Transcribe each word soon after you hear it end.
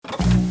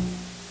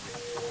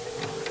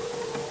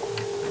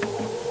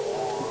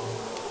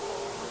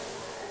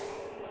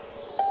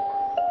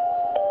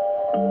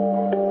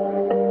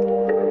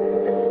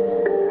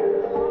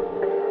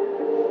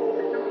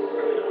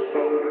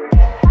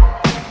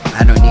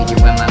need you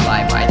in my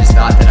life, I just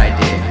thought that I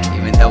did.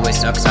 Even though it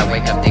sucks, I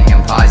wake up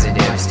thinking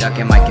positive. Stuck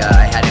in my gut,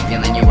 I had a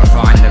feeling you were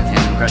fond of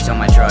him. Crushed all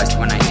my trust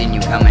when I seen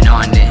you coming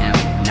on to him.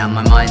 Now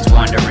my mind's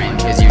wandering,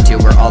 cause you two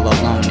were all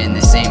alone in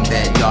the same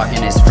bed,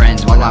 talking as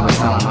friends while I was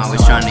home. I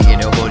was trying to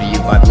get a hold of you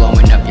by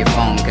blowing up your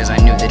phone, cause I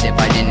knew that if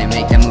I didn't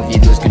make that move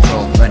you'd lose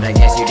control. But I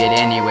guess you did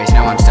anyways,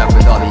 now I'm stuck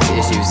with all these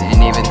issues.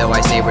 And even though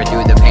I say we're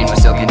through, the pain will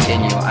still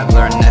continue. I've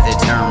learned that the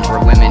term for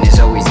women is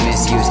always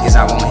misused, cause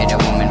I won't hit a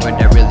woman, but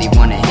I really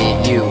wanna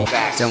hit you.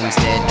 So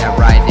instead I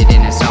write it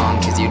in a song,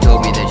 cause you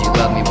told me that you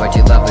loved me, but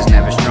your love was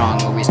never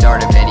strong. Well, we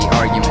started petty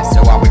arguments,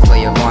 so I would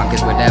play along,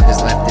 cause whatever's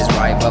left is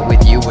right, but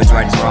with you what's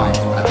right is wrong.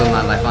 I put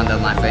my life on the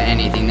line for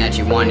anything that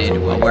you wanted,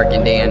 while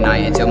working day and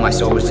night until my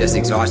soul was just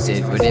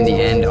exhausted. But in the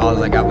end,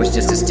 all I got was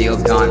just a steel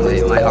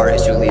gauntlet. My heart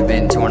has truly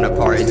been torn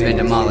apart, it's been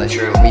demolished.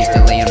 We used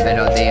to lay in bed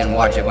all day and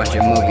watch a bunch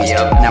of movies.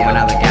 Now when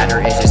I look at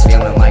her, it's just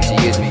feeling like she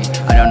used me.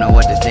 I don't know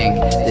what to think,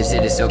 this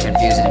shit is so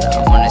confusing.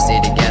 I wanna stay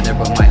together,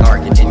 but my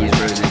heart continues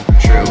bruising.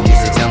 You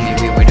used to tell me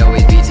we would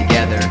always be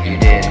together. You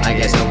did. I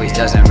guess always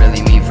doesn't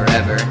really mean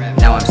forever.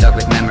 Now I'm stuck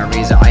with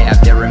memories I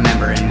have to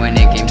remember, and when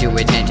it came to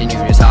attention, you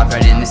just hopped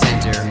right in the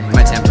center.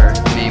 My temper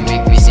may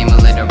make me seem a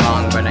little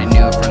wrong, but I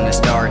knew from the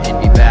start it'd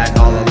be bad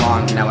all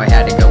along. Now I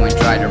had to go and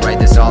try to write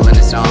this all in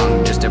a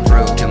song, just to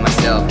prove to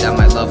myself that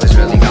my love was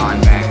really gone.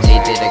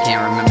 Hate that I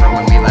can't remember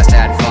when we last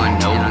had fun,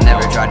 and I'll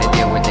never try to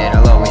deal with it,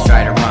 I'll always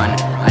try to run.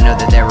 I know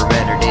that there were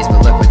better days,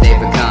 but look what they've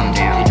become.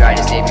 She tried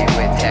to save me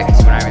with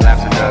texts when I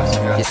relapsed on drugs.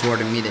 She swore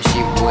to me that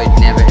she would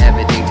never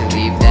ever think to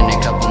leave. Then a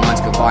couple months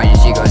go by and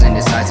she goes and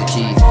decides to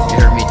cheat. It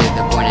hurt me to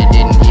the point I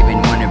didn't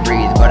even want to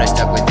breathe, but I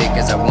stuck with it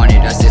cause I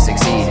wanted us to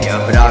succeed.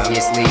 But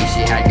obviously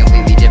she had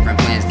completely different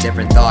plans,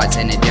 different thoughts,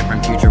 and a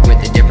different future with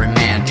a different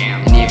man.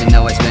 And even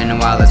though it's been a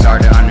while, it's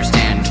hard to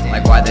understand.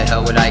 Like why the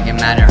hell would I get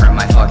mad at her,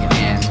 my fucking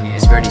hands?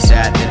 It's pretty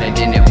sad that I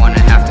didn't want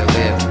to have to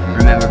live.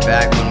 Remember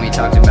back when we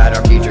talked about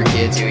our future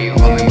kids,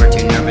 when we were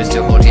too nervous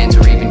to hold hands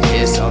or even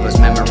kiss. All those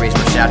memories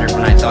were shattered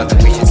when I thought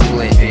that we should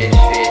split.